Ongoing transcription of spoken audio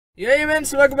Hey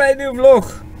mensen, welkom bij een nieuwe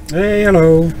vlog. Hey,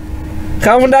 hallo.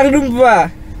 Gaan we vandaag doen, papa?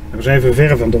 We zijn even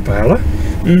verf aan het ophalen.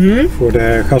 Voor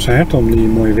de gasherd om die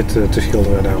mooi wit te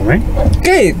schilderen daaromheen.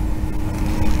 Oké.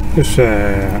 Dus,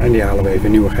 en die halen we even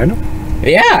in Nieuwegein op.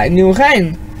 Ja, in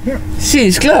Nieuwegein. Ja.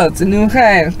 Precies, klopt. In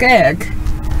Nieuwegein. Kijk.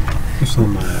 Dus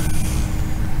dan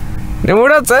Doen we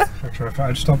dat, hè? ga ik zo even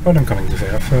uitstappen, dan kan ik de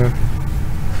verf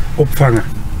opvangen.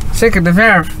 Zeker de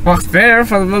verf. Wacht, verf?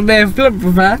 Wat ben je van plan,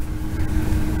 papa?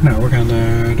 Nou, we gaan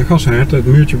de gasherd, het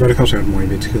muurtje bij de gasherd mooi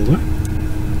wit schilderen.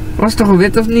 Was het toch al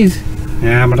wit of niet?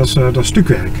 Ja, maar dat is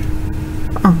stukwerk.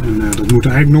 Oh. En dat moet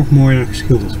eigenlijk nog mooier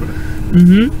geschilderd worden.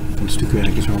 Want het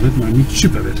stukwerk is wel wit, maar niet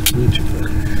super wit. Niet super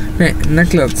wit. Nee, dat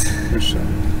klopt.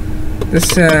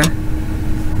 Dus,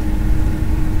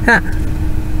 ja.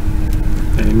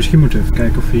 Misschien moeten we even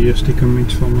kijken of we hier stiekem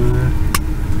iets van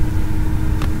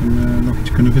nog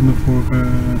iets kunnen vinden voor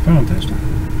Valentijnsdag.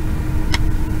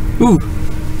 Oeh.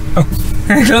 Oh.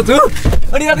 Ik dacht, oeh.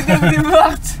 Oh, die had ik even niet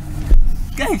verwacht.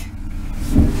 Kijk.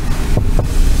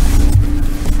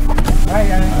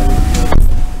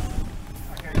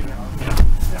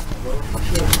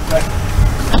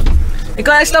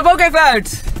 Ik stap ook even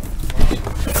uit.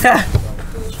 Ja.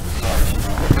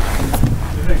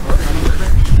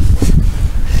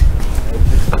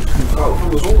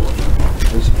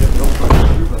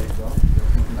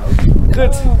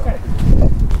 Goed.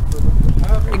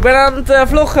 Ik ben aan het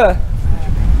vloggen.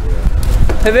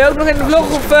 Heb je ook nog in de vlog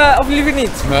of liever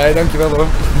niet? Nee, dankjewel hoor.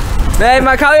 Nee,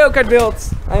 maar ik hou je ook uit beeld.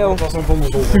 Ah, joh. Dat was dan van de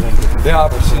zon. Ja,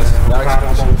 precies. Ja, ik ga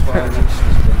er zo niks.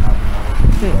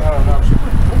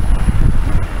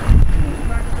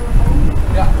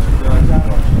 Ja.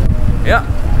 Ja.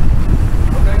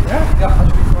 Ja,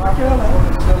 alsjeblieft. Dankjewel.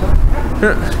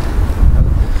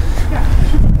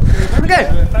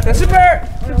 Oké, super.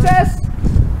 Succes.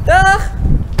 Dag.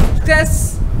 Succes.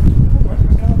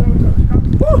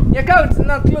 Ja, koud.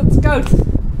 Nou, klopt, koud.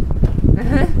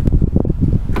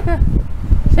 Ja,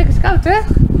 zeker is koud, hè?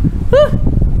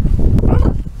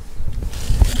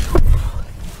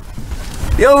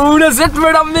 Yo, dan zitten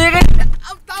we dan weer in de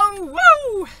auto.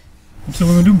 Woe! Wat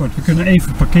zullen we doen, Bart? We kunnen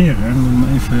even parkeren en dan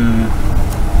even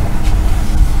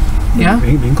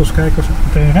winkels kijken of zo.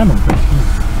 Meteen remmen.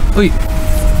 Oei.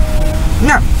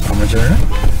 Ja. Kan maar zeggen.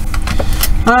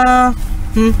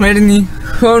 Weet ik niet.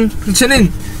 Gewoon het zin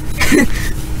in.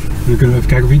 Dan kunnen we even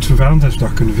kijken of we iets van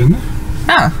Valentijnsdag kunnen vinden.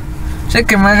 Ja,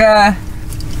 zeker, maar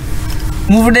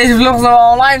moeten we deze vlog nog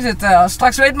wel online zetten?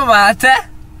 Straks weet mama het, hè?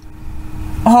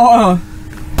 Oh.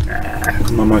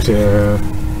 Mama is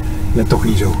net toch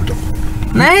niet zo goed op.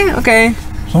 Nee? Oké.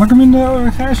 Zal ik hem in de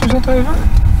garage zetten even?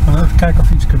 Dan even kijken of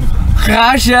we iets kunnen vinden.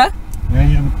 Garage? Ja, hier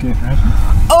in de parkeergarage.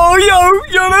 Oh yo,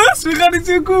 jongens, we gaan iets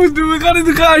heel cools doen. We gaan in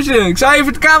de garage. Ik zou even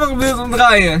het camerabeeld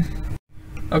omdraaien.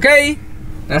 Oké,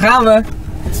 daar gaan we.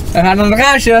 We gaan naar de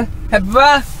garage. Hebben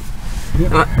we.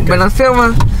 Ja, Ik ben aan het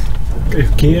filmen.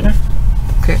 even keren.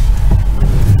 Oké.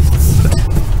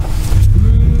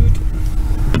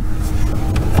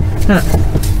 Ja.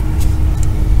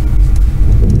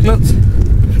 Klopt.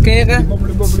 Verkeren.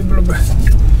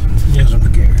 Hier is een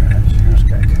parkeergarage. Ga eens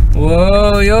kijken.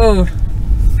 Wow, yo.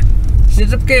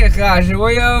 Zit op parkeergarage,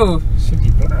 wow, yo.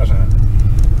 City Plaza.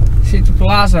 City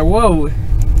Plaza, wow.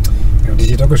 Ja, die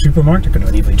zit ook een supermarkt. Dan kunnen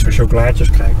we in ieder geval iets van chocolaatjes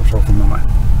krijgen of zo voor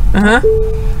mama.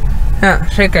 Ja,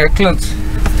 zeker, klopt.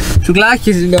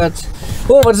 Chocolaatjes inderdaad.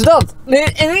 Oh, wat is dat? Nee,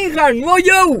 ingaan. Wow,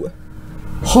 yo.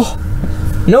 Oh.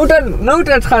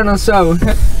 Nooduitgaan of zo.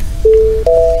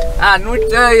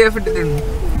 Nooit even dit doen.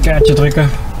 Kaartje drukken.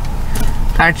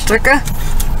 Kaartje drukken.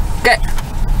 Oké,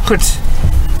 goed.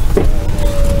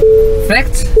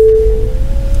 Perfect.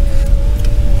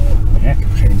 Ja, ik heb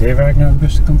geen idee waar ik nou het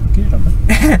beste kan parkeren.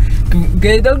 Ik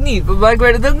weet het ook niet, maar ik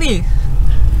weet het ook niet.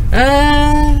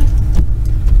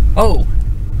 Oh.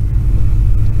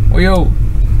 Oh, yo.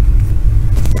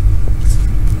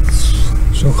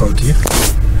 Zo groot hier.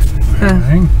 We gaan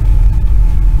heen.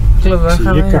 Klopt, Ik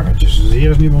zie hier karretjes, dus hier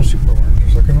is niet wel een supermarkt.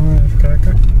 Dus dan kunnen we even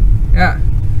kijken. Ja.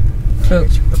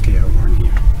 Goed. Parkeren we maar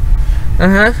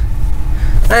hier.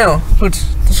 Nou joh, goed.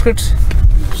 Dat is goed.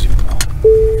 Simpel.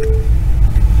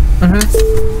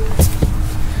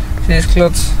 Zie je,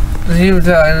 klopt. Dat zien we het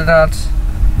wel, inderdaad.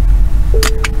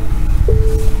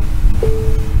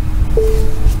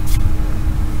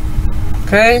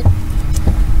 Oké.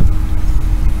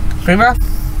 Prima.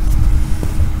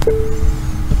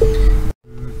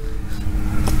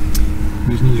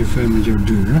 Het is niet zo veel met jouw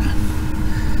deur.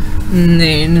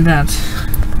 Nee, inderdaad.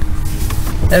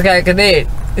 Even kijken, nee.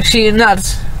 Ik zie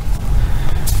inderdaad.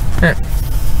 Ja.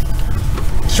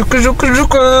 Zoeken.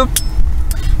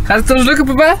 Gaat het ons lukken,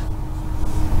 papa?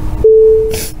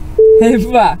 Hé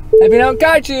papa, heb je nou een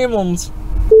kaartje in je mond?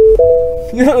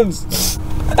 Jans.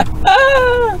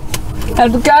 Hij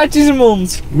heeft een kaartje in zijn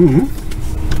mond.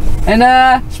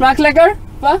 En smaakt lekker,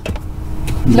 papa?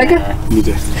 Lekker? Nee, niet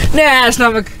echt. Nee,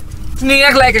 snap ik. Het is niet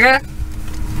echt lekker, hè?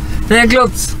 Nee,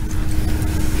 klopt.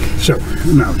 Zo,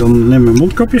 nou dan nemen we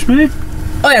mondkapjes mee.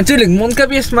 Oh ja, tuurlijk,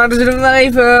 mondkapjes, maar dan zullen we maar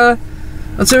even...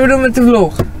 Wat zullen we doen met de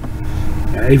vlog?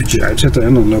 Ja, eventjes uitzetten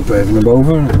en dan lopen we even naar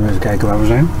boven. En even kijken waar we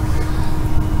zijn.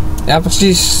 Ja,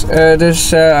 precies.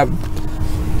 Dus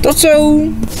tot zo!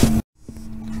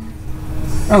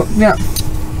 Oh, ja.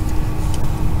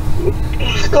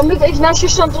 Kan dit even naast je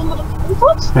stand onder de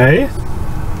grondpot? Hey.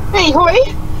 Hey,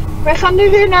 hoi. Wij gaan nu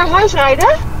weer naar huis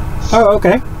rijden. Oh,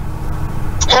 oké.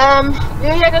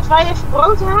 Wil jij dat wij even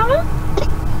brood halen?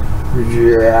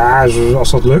 Ja,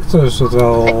 als dat lukt is het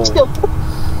wel... Stil.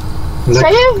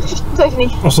 Zei je? Dat even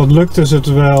niet. Als dat lukt is het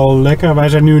wel lekker. Wij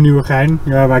zijn nu in Nieuwegein.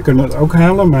 Ja, wij kunnen het ook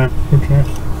halen, maar...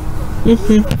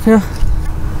 Goed, Ja.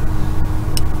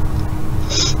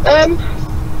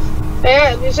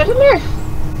 Zeg het maar.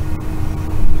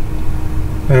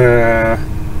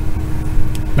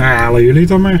 Nou, halen jullie het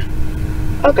dan maar.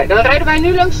 Oké, dan rijden wij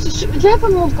nu langs de... Jij hebt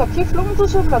een mondkapje, Floor, want dat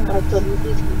is wel belangrijk dan.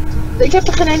 Ik heb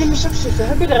er geen één in mijn zak zitten.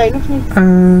 Heb je er één of niet?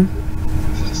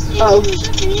 Oh,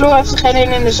 Floor heeft er geen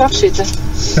één in de zak zitten.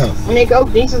 Ja. En ik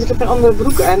ook niet, want ik heb een andere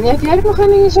broek aan. Heb jij er nog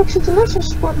één in je zak zitten, Lars?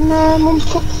 Een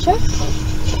mondkapje?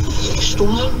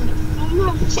 Stom.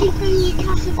 Misschien kun je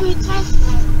krachten voor je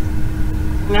twijfelen.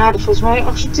 Ja, volgens mij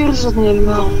accepteren ze dat niet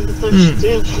helemaal.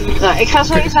 Nou, ik ga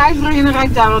zo eens uitbrengen en dan rijd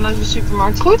ik daar wel naar de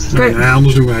supermarkt. Goed? Nee,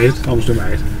 anders doen wij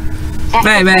het.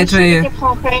 Nee, wij tweeën. Ik heb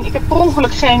gewoon ik heb per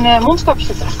ongeluk geen mondkapje.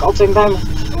 Dat is eigenlijk altijd bij me.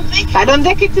 Ja, dan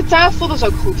dek ik de tafel, dat is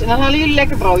ook goed. En dan halen jullie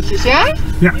lekker broodjes, ja?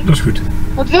 Ja, dat is goed.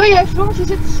 Wat wil jij, Floor? Je zit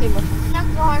te simmen.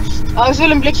 Knakworst. Oh, ze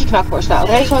willen een blikje knakworst. Nou,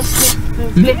 deze was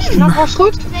een blikje knakworst,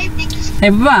 goed? 2 blikjes.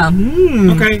 Hé papa.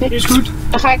 Oké, is goed.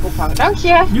 Dan ga ik ophangen. Dank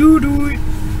je. Doei.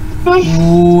 Doei.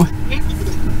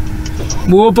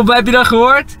 Oeh, papa, heb je dat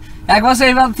gehoord? Ja, ik was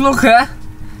even aan het vloggen.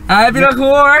 Heb je dat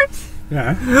gehoord?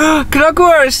 Ja.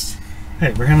 Knakworst.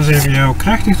 Hey, we gaan eens even jouw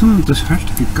kraag dicht doen. Het is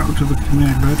hartstikke koud, heb ik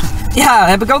gemerkt buiten. Ja,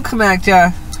 heb ik ook gemerkt,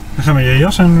 ja. Dan gaan we je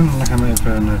jas aan doen en dan gaan we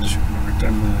even naar de supermarkt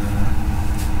en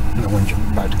een rondje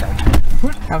buiten kijken.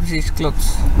 Goed? Ja, precies, klopt.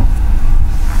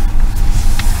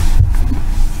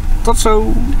 Tot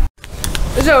zo.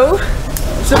 Zo,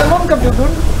 zullen we een mondkapje op doen?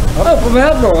 Oh, papa,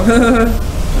 help nog.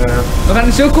 We gaan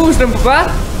niet zo koers doen, papa.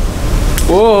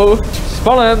 Wow,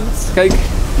 spannend. Kijk.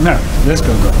 Nou, let's go.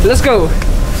 Let's go.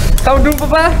 Gaan we het doen,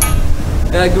 papa?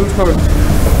 Ja, ik doe het gewoon.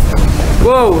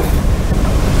 Wow.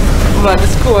 Papa, dit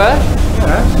is cool, hè?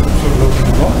 Ja, zo loop je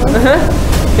de band.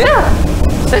 Ja,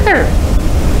 zeker. Een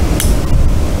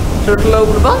soort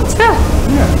lopende band, ja.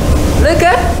 Ja. Leuk,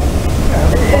 hè? Ja.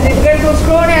 En ik brengt ons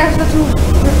gewoon ergens naartoe.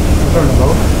 Zo naar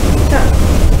boven. Ja.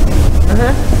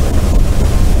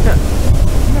 Ja.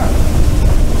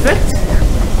 Perfect.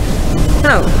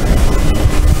 Nou.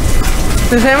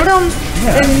 Daar zijn we dan.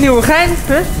 Ja. In Nieuwegein,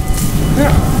 hè? Ja.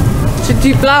 Zit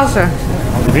die plaza.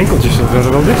 Al die winkeltjes, dat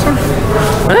willen wel dicht zijn.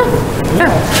 Huh? Ja,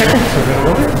 zeker.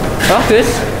 Wacht dus.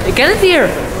 Ik ken het hier.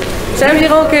 Zijn we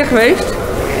hier al een keer geweest?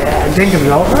 Ja, ik denk het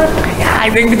wel. Ja,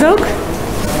 ik denk het ook.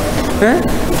 Huh?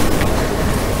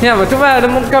 Ja, maar toen waren de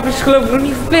mondkapjes geloof ik nog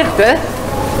niet verplicht, hè?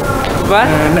 Waar?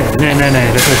 Nee,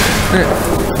 dat is...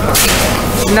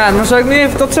 Nou, dan zou ik nu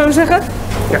even tot zo zeggen.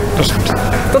 Ja, dat is goed.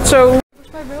 Tot zo.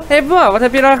 Hey Boa, wat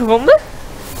heb je daar gevonden?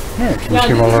 Ja,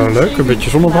 misschien wel leuk, een beetje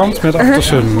zonnebrand met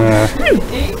achtersun.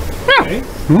 Ja.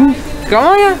 Kan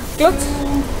wel, ja. Klopt.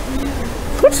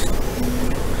 Goed.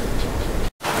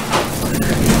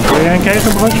 Wil jij een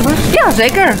keizerbootje mee? Ja,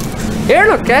 zeker.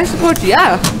 Heerlijk, keizerbootje,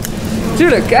 ja.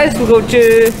 Tuurlijk,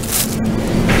 keizerbootje.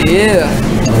 Yeah.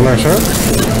 Lars ook?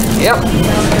 Ja.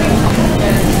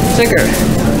 Zeker.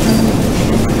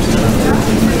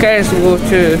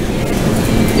 Keizerbootje.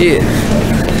 Yeah.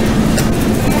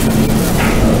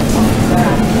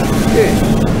 Oké.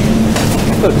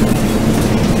 Goed.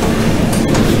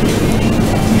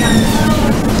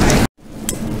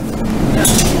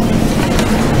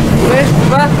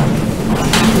 Wat?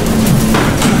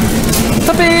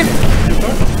 Toppie!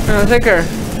 Ja, zeker.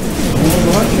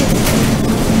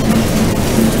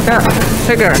 Ja,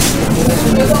 zeker.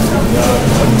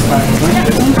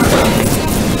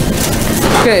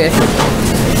 Oké.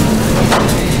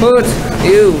 Goed.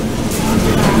 Eeuw.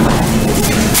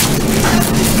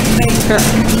 Ja.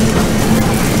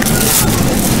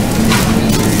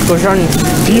 Croissant.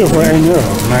 4 voor 1 euro.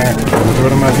 Nou ja, dan moeten we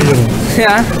er maar 4 doen.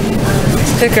 Ja,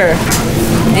 zeker.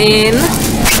 1,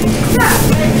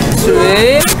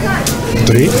 2,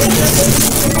 3.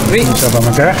 3. Zet aan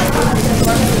elkaar.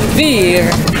 4.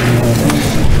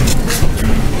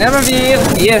 Nummer 4.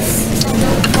 Yes.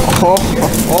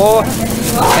 Oh.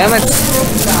 Damn it.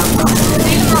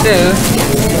 Zo.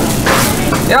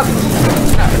 Ja.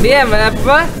 Nou, die hebben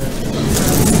we.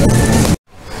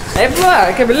 Even waar,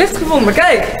 ik heb een lift gevonden,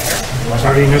 kijk. Waar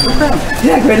zou die naartoe gaan?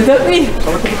 Ja, ik weet het ook niet.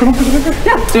 Zal ik op de knopje drukken?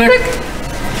 Ja, tuurlijk.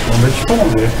 Wel een beetje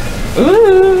spannend weer.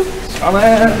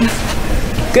 Spannend.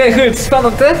 Oké, goed.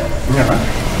 Spannend, hè? Ja.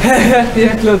 Ja,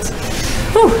 klopt.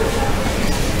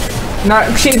 Nou,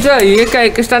 ik zie het wel hier.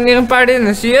 Kijk, er staan hier een paar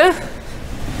dingen, zie je?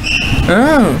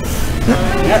 Oh.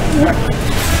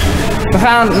 We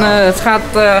gaan,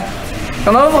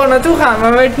 kan overal naartoe gaan,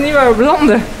 maar we weten niet waar we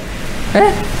belanden. Hè?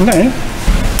 Nee.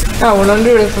 Nou, dan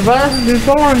duurt het verbaasd. Het duurt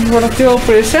wel lang voordat het heel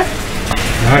open is, hè?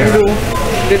 Ja, Ik bedoel,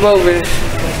 dit boven is.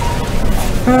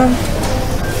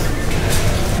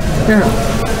 Ja.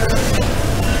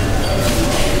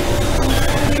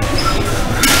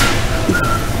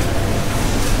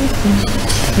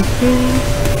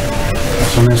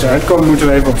 Als er mensen uitkomen, moeten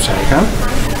we even opzij gaan.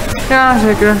 Ja,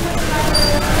 zeker.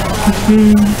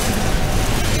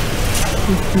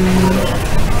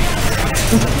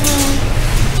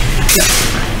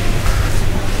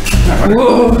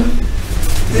 Wow.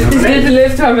 Dit is dit de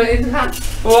lift waar we in gaan.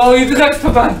 Wow, je drukt,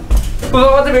 papa.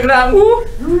 Wat heb ik gedaan?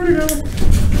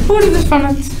 Dit is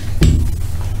spannend.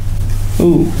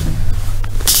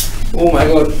 Oh my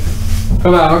god.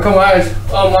 Kom maar, we komen uit.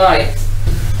 Oh my.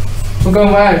 We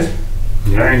komen uit.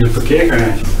 Ja, in de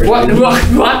parkeergarage.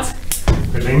 Wat?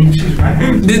 Ik weet niet precies waar.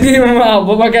 Dit is niet normaal,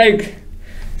 papa, kijk.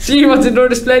 Zie je wat er door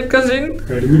de spleet kan zien?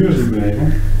 Kun je de muur zien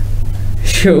bewegen?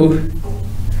 Zo.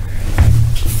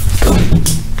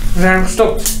 We zijn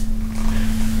gestopt.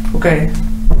 Oké.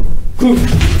 Goed.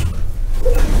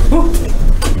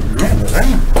 Ja, daar zijn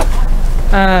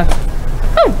we.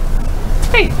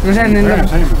 Hey, we zijn in Ja,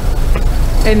 zijn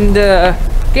we. in de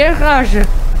parkeergarage.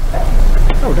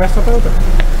 Oh, daar staat auto.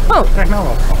 Oh, Krijg nou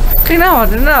wat. kijk nou wat,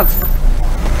 inderdaad.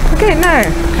 Oké, nee,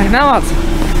 kijk nou wat.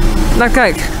 Nou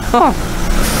kijk. Oh.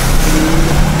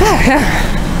 Ja.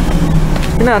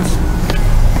 Inderdaad.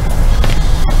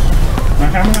 Maar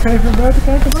gaan we nog even buiten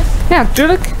kijken, wat? Ja,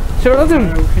 tuurlijk. Zullen we dat doen?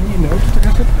 We hoeven niet in de auto te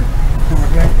gaan zitten. Dan gaan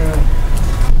we kijken.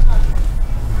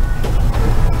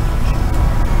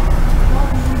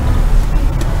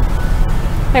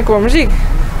 Ja, kom maar muziek.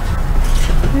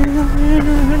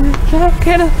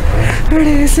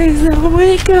 This is the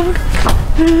way go.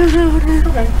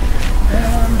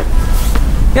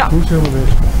 Ja. Hoe zullen we weer?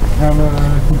 Gaan we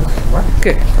wat?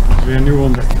 Oké. Weer een nieuwe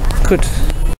ontdekking. Goed.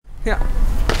 Ja.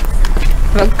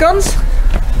 Welke kant?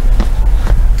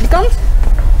 Die kant?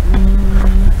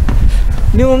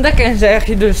 Nieuw ontdekken zeg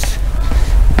je dus.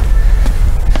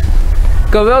 Ik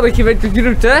kan wel dat je weet wat je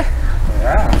doet, hè?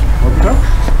 Ja, hoop ik ook.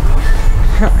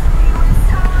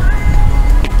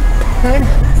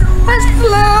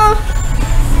 Hallo!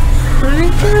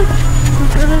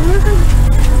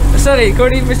 Sorry, ik hoor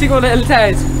die muziek al de hele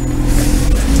tijd.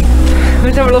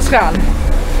 We zijn we losgaan.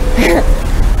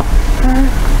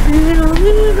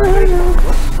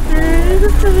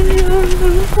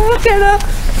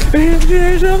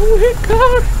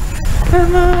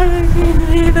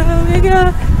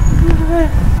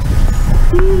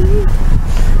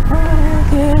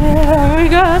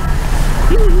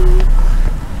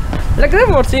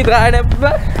 Lekker wordt ze hier draaien, hè,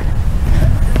 papa?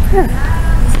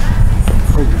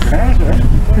 Goed, garage,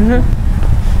 hè?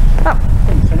 Nou.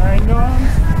 Komt er nou een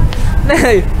aan?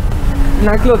 Nee.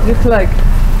 Nou klopt, niet gelijk.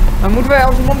 Maar moeten wij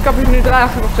onze mondkapjes nu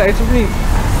dragen nog steeds, of niet?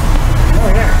 Oh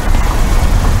ja.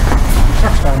 Ik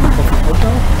zag staan op de foto.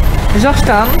 Je zag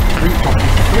staan?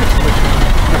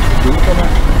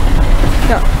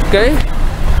 Ja, oké.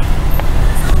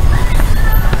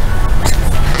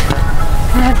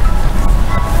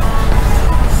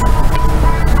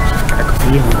 Kijk of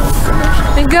hier nog kunnen.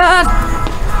 Thank God!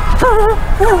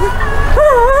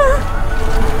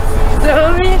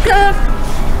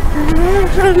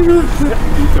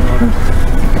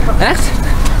 Echt?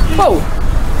 Wow!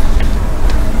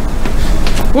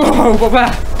 Wow, papa!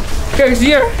 Kijk eens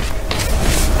hier!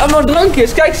 Allemaal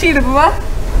drankjes, kijk, zie je dat, papa?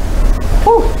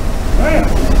 Oeh! Oh ja.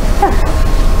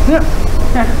 Ja.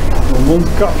 Ja.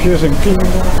 Mondkapjes en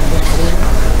kinderen.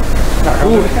 Nou, gaan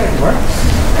we even kijken hoor.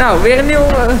 Nou, weer een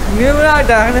nieuwe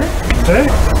uitdaging, hè? Hé?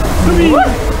 Doei!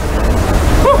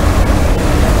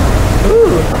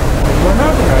 Waar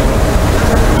nou te rijden?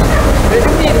 Weet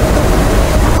ik niet.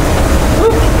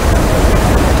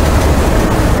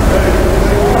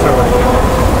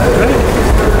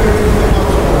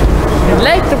 Het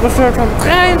lijkt op een soort van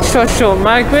treinstation,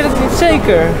 maar ik weet het niet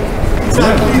zeker. Ja,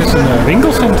 het is een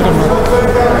winkelcentrum.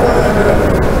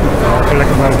 Even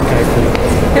lekker buiten kijken.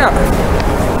 Ja.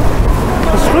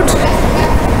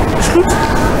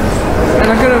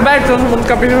 buiten onze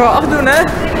mondkapjes wel afdoen, hè?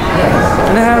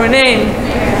 En dan gaan we in 1,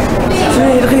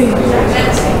 2, 3.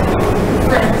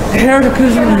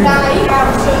 Heerlijke zon.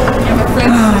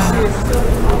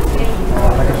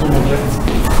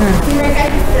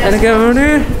 En ik heb hem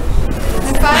nu.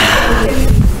 Ja,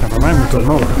 voor mij moet het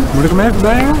omhoog. Moet ik hem even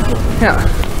bijhouden? Ja.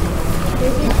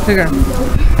 Zeker.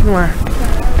 Doe maar.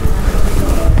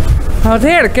 Oh, wat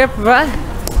heerlijk, hè, papa?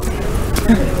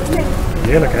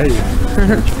 Heerlijk, hè?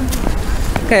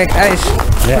 Kijk, ijs.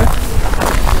 Ja.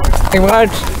 Kijk maar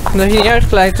uit. Dat je niet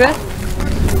uitglijdt, hè?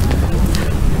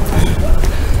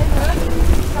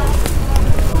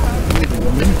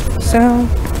 Zo.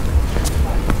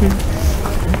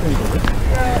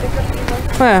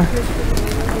 Oh ja.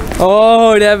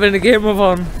 Oh, daar ben ik helemaal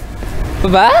van.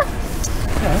 Papa? Ja?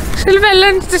 Zullen wij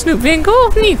langs de snoepwinkel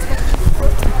of niet?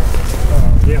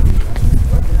 Ja.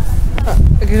 Oh,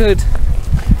 oké, goed.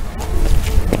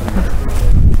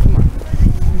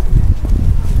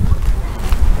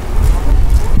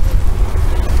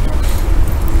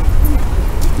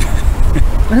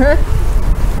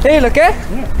 Heerlijk, hè?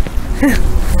 Ja.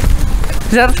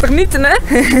 Zou dat toch niet, hè?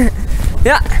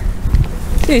 Ja.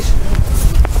 Precies.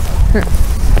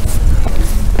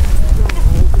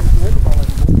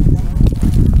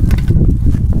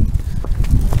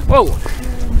 Wow.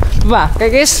 Papa,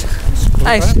 kijk eens.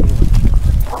 IJs.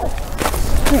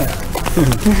 Ja.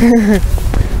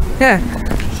 Ja.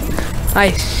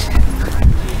 IJs.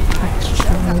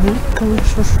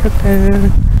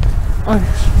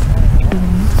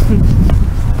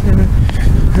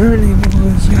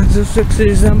 So sexy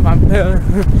is on my bed.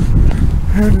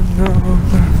 I don't know,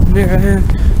 there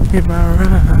in my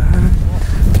ride.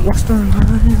 What's the line?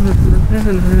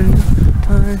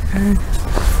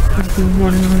 The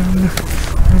morning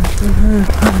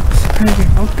I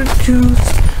out the juice.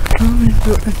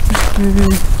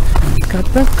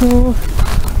 Got that go.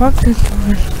 Walked into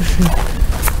the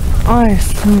I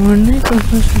saw a nigga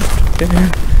there.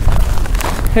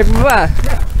 Hey papa.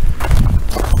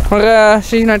 Maar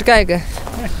zit je naar te kijken?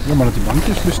 Ja, maar dat die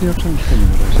bankjes dus niet op zo'n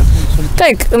zetten.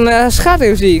 Kijk, een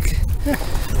schaduw zie ik.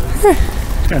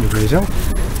 Ja, dat doe je zelf.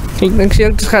 Ik zie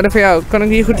ook de schaduw van jou. Kan ik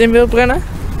die goed in beeld brengen?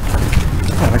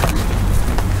 Ja, dat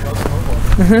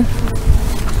kan.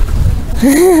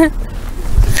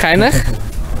 Geinig.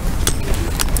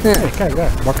 Ja. Hey, kijk daar,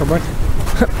 bakker Bart.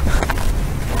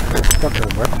 Bakker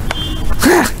Bart.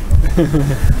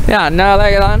 Ja, nou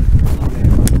leg het aan.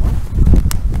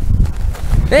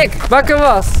 Ik, bakker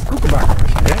was. Koekenbakker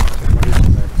was je, hè? Zeg maar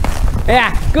dit. Ja,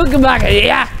 koekenbakker,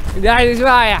 ja. Dat is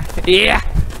waar, ja. Ja,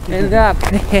 inderdaad.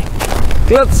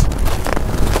 Klopt.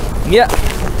 Ja,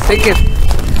 zeker.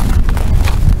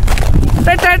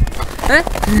 Tart. Hè?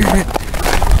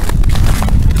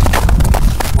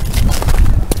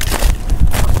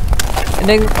 Ik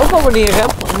denk dat ik ook wel manieren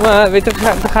heb om weer te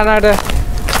gaan naar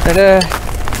de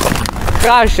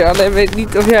garage. Alleen weet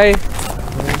niet of jij...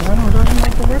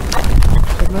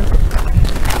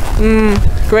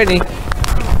 Ik weet niet.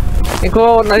 Ik wil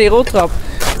wel naar die roltrap.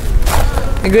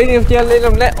 Ik weet niet of die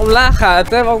alleen omlaag gaat,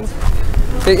 hè, want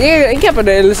ik heb een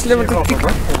hele slimme tactiek.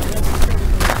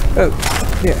 Oh,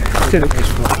 ja, natuurlijk.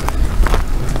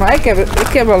 Maar ik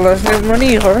heb wel een slimme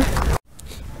manier, hoor.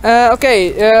 Oké,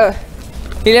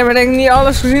 jullie hebben denk ik niet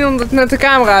alles gezien omdat net de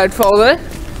camera uitvalde.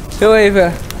 Heel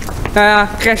even. Nou ja,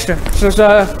 crashen.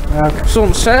 Zoals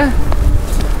soms, hè.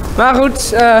 Maar goed,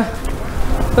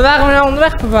 we waren nou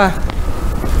onderweg, papa.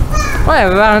 Oh ja,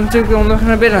 we waren natuurlijk onderweg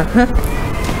naar binnen. Huh?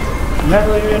 Ja,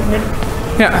 wil je in het midden?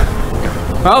 Ja.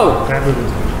 Oh. Daar wil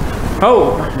het.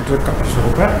 Oh. Moeten we kapjes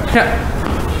erop, hè? Ja.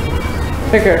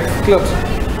 Zeker, klopt.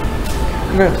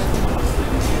 Goed.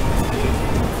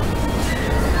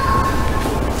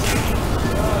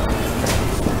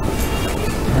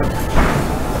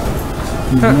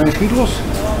 Nee, schiet los.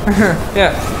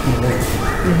 Ja.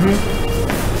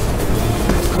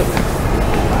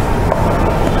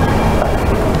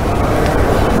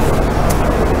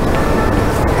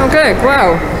 Oké,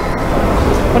 wauw.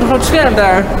 Wat een groot scherm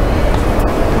daar.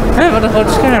 Hé, wat een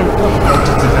groot scherm.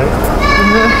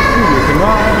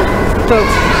 Tot.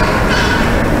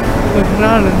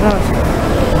 Nou, inderdaad.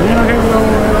 Wil je nog even wel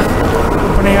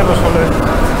wanneer dat is wel leuk?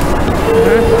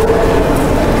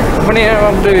 Wanneer,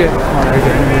 wat doe je? Nou, ik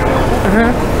denk niet.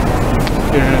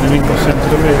 In een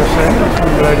winkelcentrum weer zijn, dat is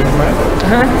een bereiding voor mij.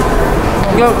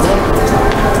 Klopt.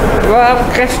 Waarom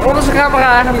crasht onze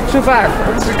camera eigenlijk zo vaak?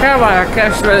 Onze camera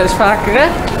crasht wel eens vaker, hè?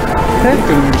 Die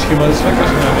kunnen we misschien wel eens wekkers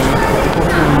gaan nemen.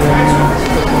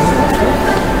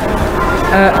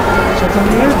 Zat dat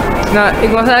niet in? Nou,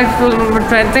 ik was eigenlijk met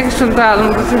mijn tekst aan het halen,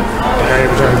 omdat Ja,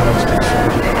 we zijn wel steeds.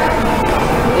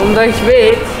 omdat ik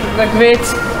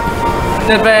weet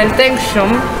net bij een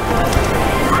tankstation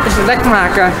is het lek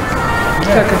maken.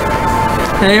 Kijk.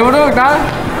 Nee, je moet ook daar.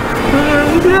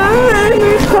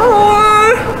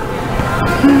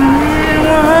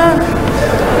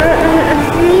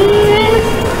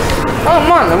 Oh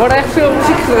man, er wordt echt veel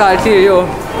muziek gedraaid hier, joh.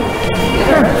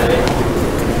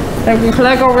 Dan heb ik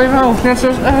gelijk alweer in mijn hoofd, net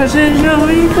zoals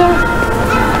Senorita.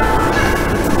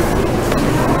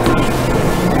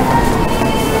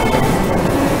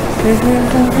 This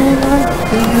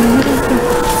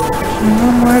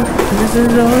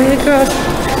is all you got.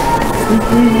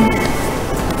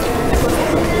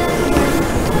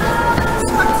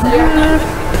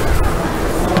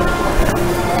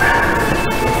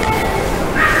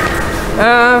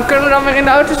 Kunnen we dan weer in de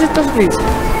auto zitten of niet?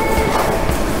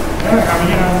 Ja, gaan we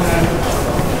hier aan.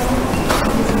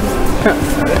 Ja.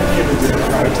 Hier doet het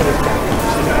buiten.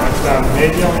 Zie je daar staan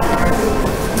media.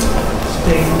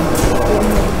 Steen.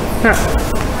 Ja.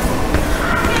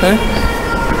 Oké. Ja,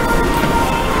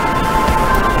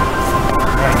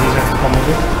 die zegt het allemaal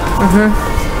dicht.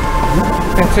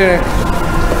 Natuurlijk.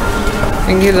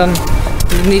 Denk je dan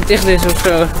dat het niet dicht is of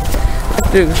zo?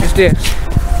 Natuurlijk, het is dicht.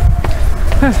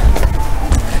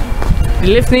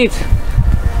 Die lift niet.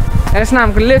 Er is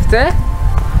namelijk een lift, hè?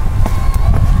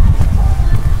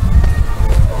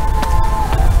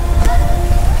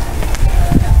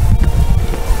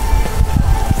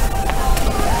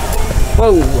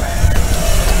 Wow.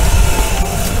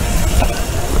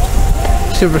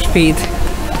 Super speed.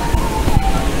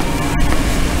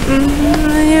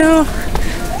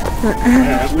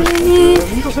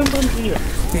 Winkelcentrum hier.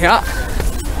 Ja.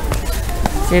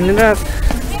 Inderdaad.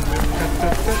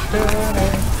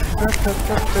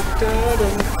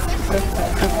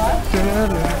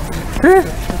 Oké.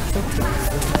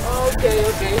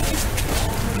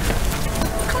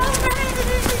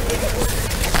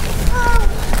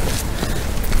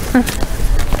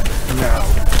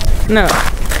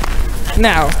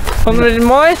 Nou, vonden we dit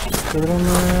mooi? Zullen we dan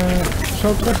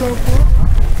zo teruglopen?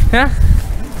 Ja?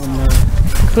 Dan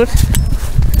Goed.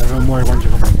 hebben we een mooi rondje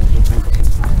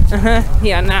gemaakt.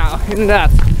 Ja, nou, inderdaad.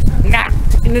 Ja,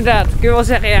 inderdaad. Kun je wel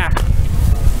zeggen, ja.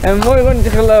 Een mooi rondje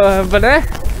gelopen, hè?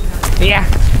 Ja.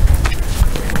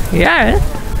 Ja, hè?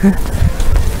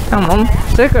 Ja, man.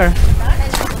 Zeker.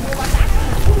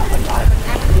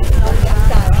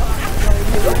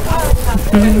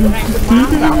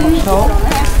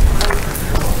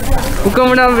 Hoe komen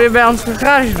we dan weer bij onze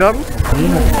garage dan?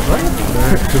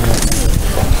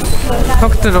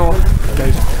 Welke tunnel?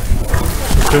 Deze.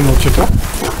 Een tunneltje toch?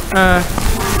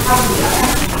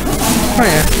 Oh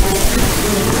ja.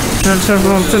 Dat is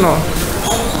wel een tunnel.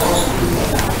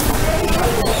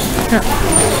 Ja.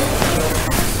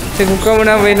 Dus hoe komen we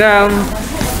nou weer dan?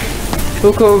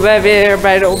 Hoe komen wij weer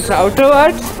bij onze auto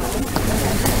uit?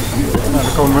 Nou,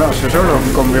 dan komen we, als we zo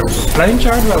lopen, komen we weer op het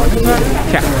pleintje uit. Ja. Dan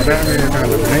gaan we daar weer naar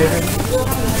beneden.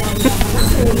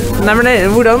 Naar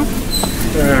beneden, hoe dan?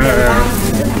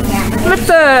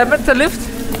 Met de lift.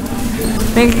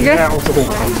 Denk ik, hè? Ja, op de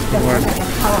rondkant.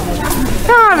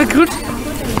 Ja, dat is goed.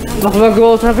 Nog welke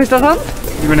roltrap is dat dan?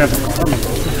 Die ben net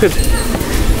Goed.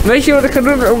 Weet je wat ik ga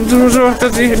doen om te zorgen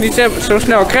dat hij niet zo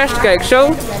snel crasht? Kijk,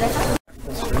 zo.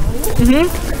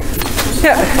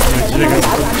 Ja.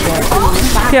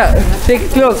 Ja, zeker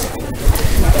klopt.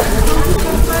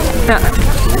 Ja.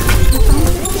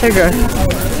 Zeker.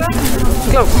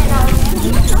 Klopt.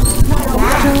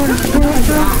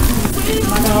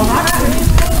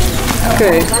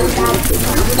 Oké.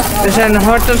 We zijn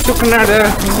hard aan het zoeken naar de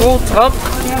roltrap.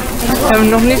 Hebben we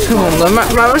nog niet gevonden.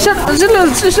 Maar we zullen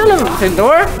het vinden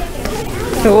hoor.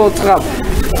 De roltrap.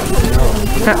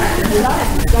 Ja.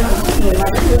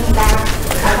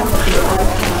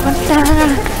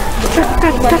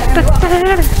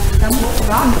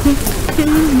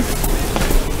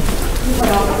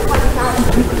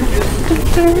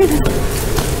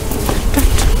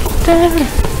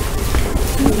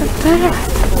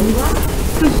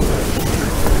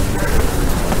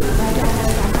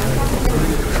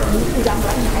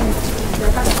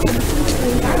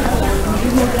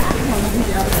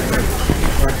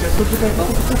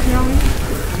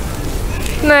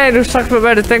 Nee, doe straks maar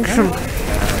bij de tankstation.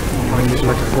 Maar niet zo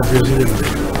lekker proviseren.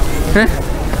 Hè?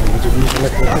 Natuurlijk niet zo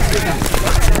lekker.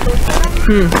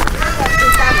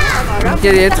 Ja, die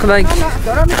heeft gelijk.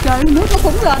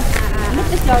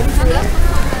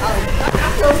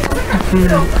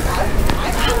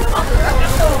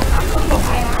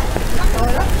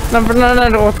 Dan we naar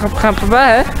de roltrap gaan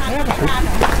voorbij, hè? Ja, dat is goed.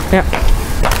 Ja.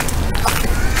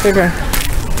 Zeker.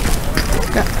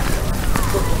 Ja.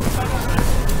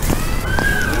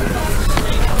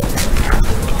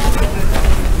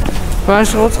 Waar is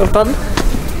de roltrap dan?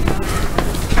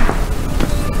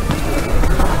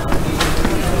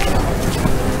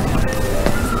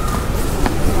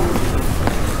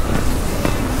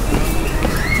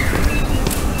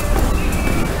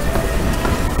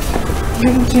 En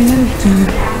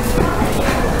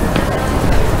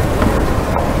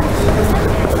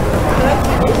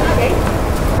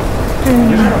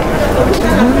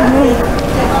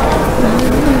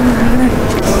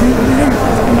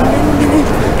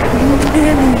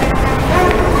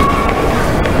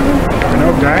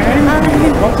ook daarheen.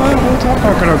 Wat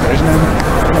kan ook deze nemen?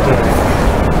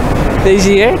 Deze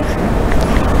hier?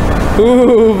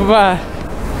 Oeh, papa.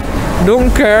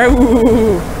 Donker.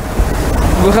 Oeh.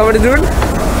 Hoe gaan we dit doen?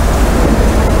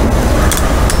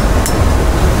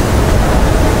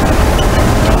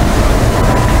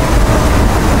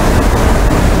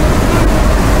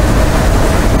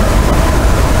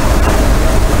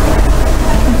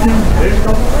 Deze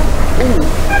kant op?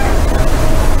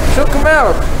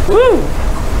 Chocomelk. Woe!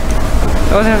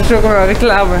 Dat was even chocomelk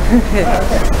reclame.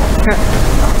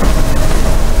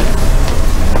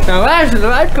 Nou, waar zullen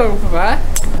we uitkomen, papa?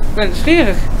 Ik ben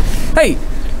nieuwsgierig. Hé, hey,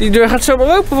 die deur gaat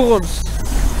zomaar open voor ons.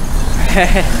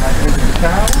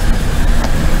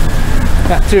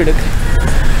 Ja, tuurlijk.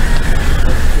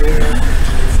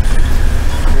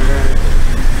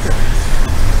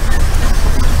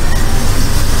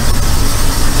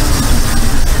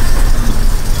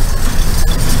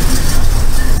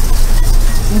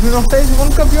 Moet er nog steeds een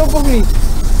mondkapje op of niet?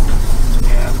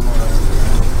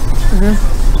 Ja,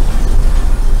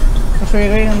 als we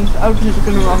hier in de auto zitten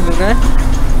kunnen we afdoen, hè?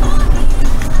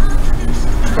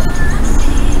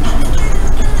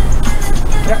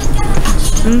 Ja.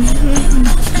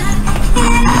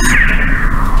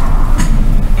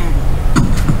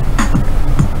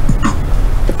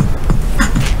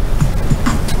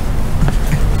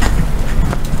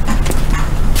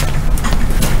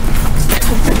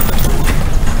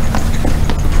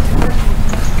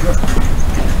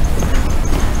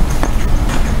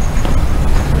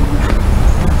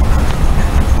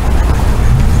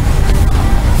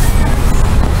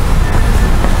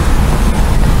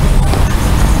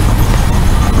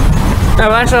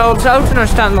 Nou, waar zal onze auto nou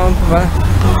staan dan, papa?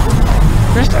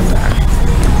 Waar staat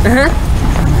daar?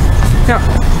 Ja,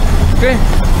 oké. Is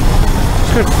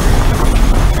goed.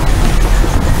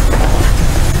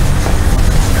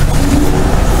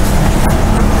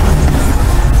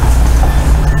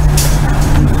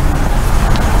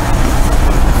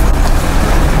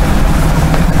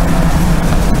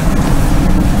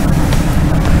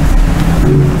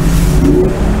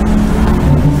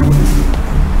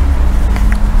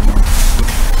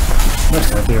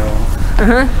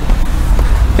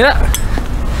 Ja,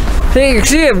 kijk, ik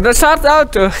zie hem, daar staat de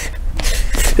auto.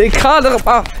 Ik ga erop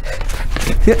af.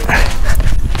 Ja.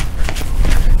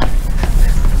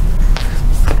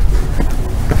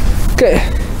 Oké.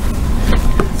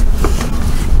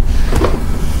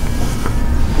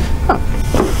 Oh.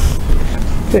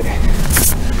 Oké.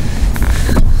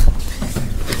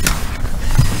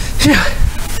 Ja.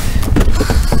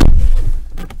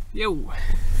 Yo.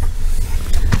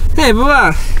 Hey,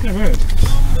 papa. Ja, weet.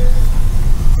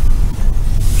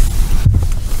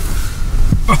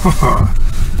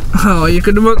 Oh, je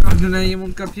kunt hem ook afdoen aan je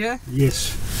mondkapje, hè?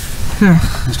 Yes. Ja.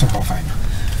 Dat is toch wel fijn.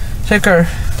 Zeker.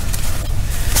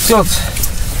 Klopt.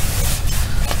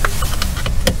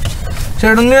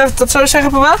 Zullen we dan nu even dat zo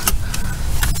zeggen, papa?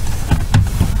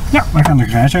 Ja, we gaan de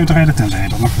garage uitrijden tenzij je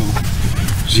dat nog wil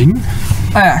zien.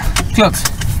 Ah ja,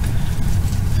 klopt.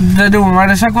 Dat doen we, maar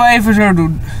dat zal ik wel even zo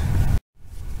doen.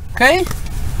 Oké?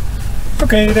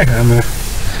 Oké, daar gaan we.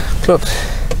 Klopt.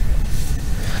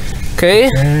 Oké.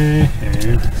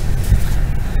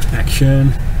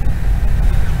 Action.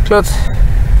 Klopt.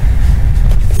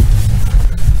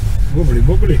 Bobbly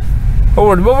bobbly.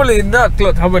 Hobbly bobbly, inderdaad,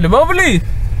 klopt. Hobbly bobbly.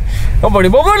 Hobbly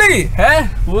bobbly, hè?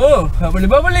 Wow, hobbly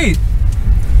bobbly.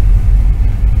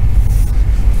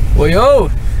 Wojo.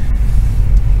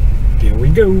 Here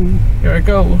we go. Here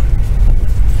we go.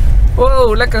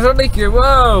 Wow, lekker zonnetje.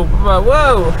 Wow,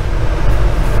 wow.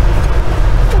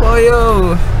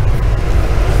 Wojo.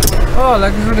 Oh,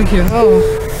 lekker zonnetje. Oh.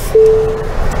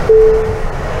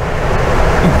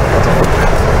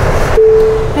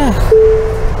 Ja.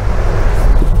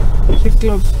 Dat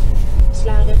klopt.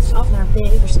 Sla rechts af naar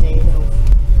Beversteden.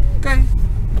 Oké.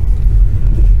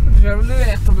 Dan zijn we nu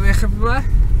echt op de weg, papa.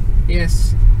 Yes.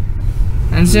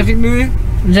 En dan zeg ik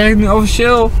nu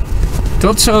officieel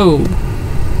tot zo.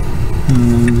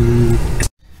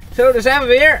 Zo, daar zijn we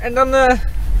weer. En dan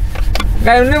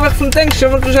rijden we nu weg van het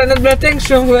tankstation, want we zijn net bij het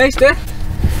tankstation geweest, hè.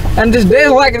 En het is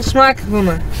deze lekkere smaak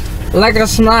gevonden. Lekkere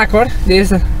smaak hoor,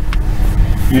 deze.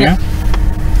 Ja?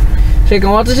 Zeker,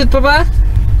 wat is het, papa?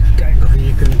 Kijk of we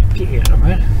hier kunnen keren,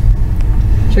 maar.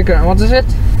 Zeker, en wat is het?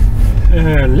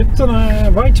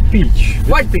 Lipton White Peach.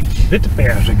 White Peach. Witte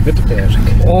perzik, witte perzik.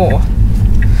 Oh.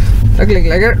 Dat klinkt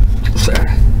lekker.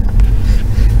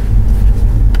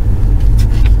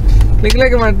 Klinkt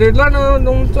lekker, maar het duurt lang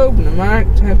om het te openen, maar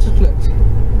het is gelukt.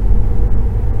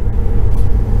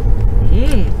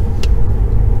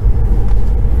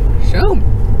 Zo.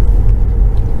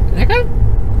 Lekker.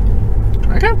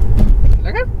 Lekker.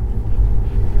 Lekker.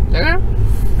 Lekker.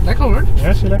 Lekker hoor. Ja,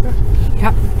 is die lekker?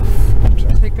 Ja.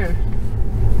 Zeker.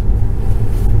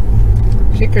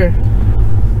 Zeker.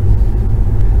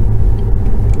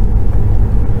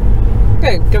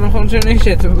 Kijk, ik heb hem gewoon zo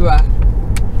neerzetten bewaar.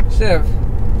 Zelf.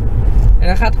 En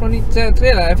hij gaat gewoon niet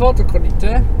trillen, hij valt ook gewoon niet,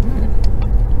 hè?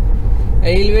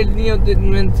 Hey, jullie weten niet op dit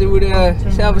moment hoe de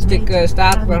selfie-stick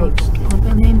staat, maar goed.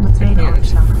 Neem de tweede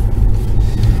afslag.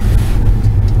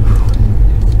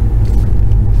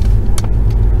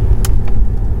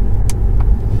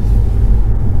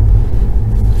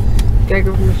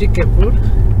 Kijken of ik muziek heb, hoor.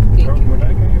 Moet ik even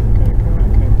kijken.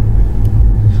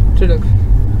 Tuurlijk.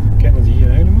 Ik ken het hier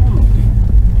helemaal nog niet.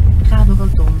 Ga de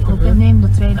rotonde op en neem de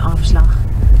tweede afslag.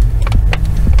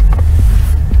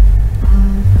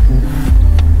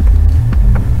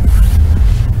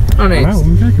 Oh nee. Nou,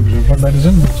 moet je kijken, we zijn vlak bij de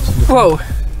zender. Wow.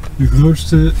 De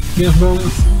grootste kerstbal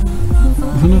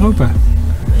van Europa.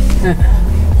 Ja.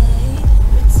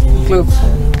 Klopt.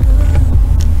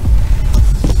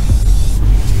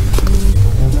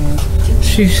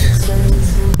 Precies.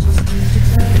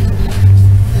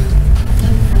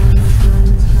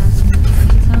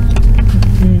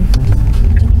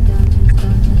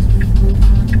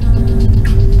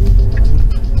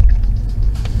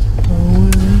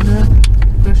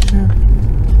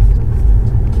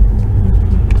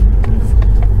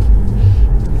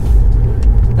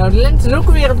 Nou, de lente is ook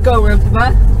weer aan het komen,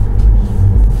 papa.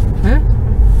 Huh?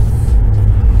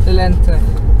 De lente.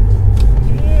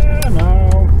 Ja, nou.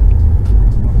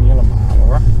 Nog niet helemaal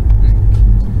hoor.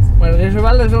 Maar er is er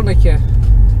wel een zonnetje.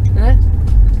 Hè?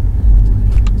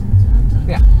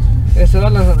 Ja, er is er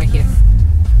wel een zonnetje.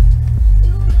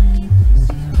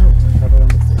 Gaat er dan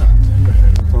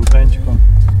voor een treintje kwam.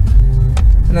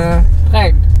 Een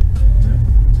trein.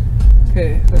 Oké,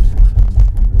 goed.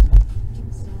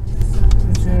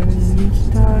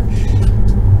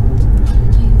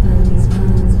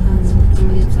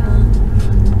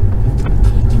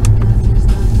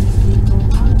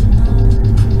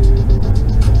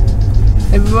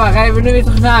 Hey, rijden we nu weer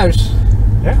terug naar huis?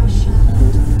 Ja?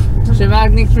 Zijn we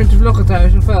eigenlijk niks meer te vloggen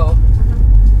thuis, of wel?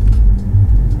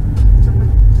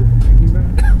 Ik niet meer.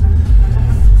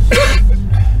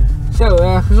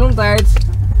 Zo, gezondheid.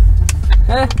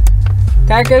 Hè?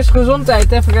 Kijk eens,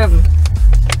 gezondheid, even hebben.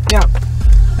 Ja.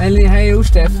 Hij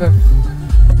hoest even.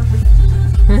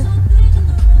 Huh?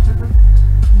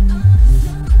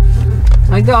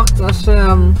 Maar ik dacht, als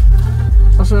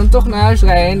we dan toch naar huis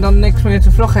rijden en dan niks meer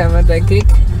te vloggen hebben, denk ik,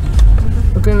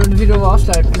 dan kunnen we de video wel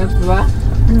afsluiten, net waar?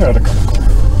 Ja, dat kan ook wel.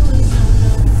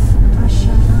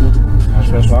 Hij is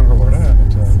best lang geworden, hè,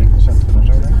 met het winkelcentrum en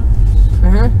zo.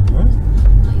 Huh?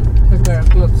 Lekker,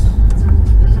 klopt.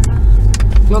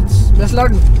 Klopt, best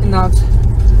lang inderdaad.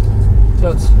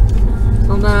 Klopt.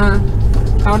 Dan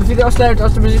gaan we de video afsluiten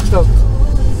als de muziek stopt.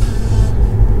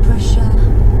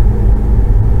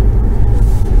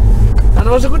 Nou,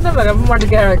 dat was een goed nummer van Martin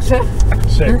Garrix, hè?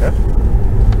 Zeker.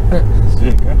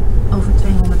 Zeker. Over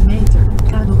 200 meter.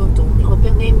 Ga de rotonde op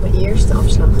en neem de eerste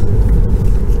afslag.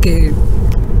 Oké.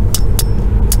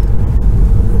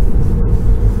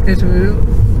 Dit hebben we.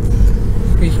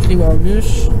 Beetje kriebel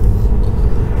dus.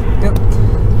 Ja.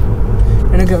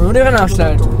 En dan kunnen we nu gaan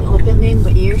afsluiten. Op en neem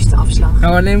de eerste afslag.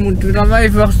 Nou, alleen moeten we dan wel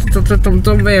even wachten tot de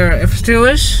TomTom weer even stil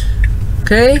is.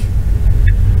 Oké.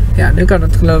 Ja, nu kan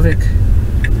het, geloof ik.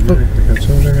 Ja, ik ga het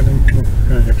zo zeggen, denk ik nog.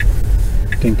 Ja,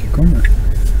 denk ik, kom maar.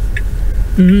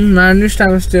 Maar nu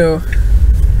staan we stil.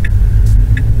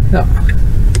 Ja.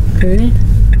 Oké.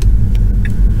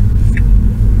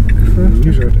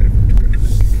 Nu zou het even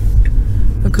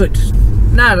kunnen. Goed.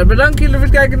 Nou, dan bedank jullie voor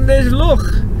het kijken naar deze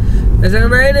vlog. En zeggen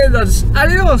we dat is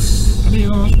adios.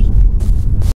 Adios.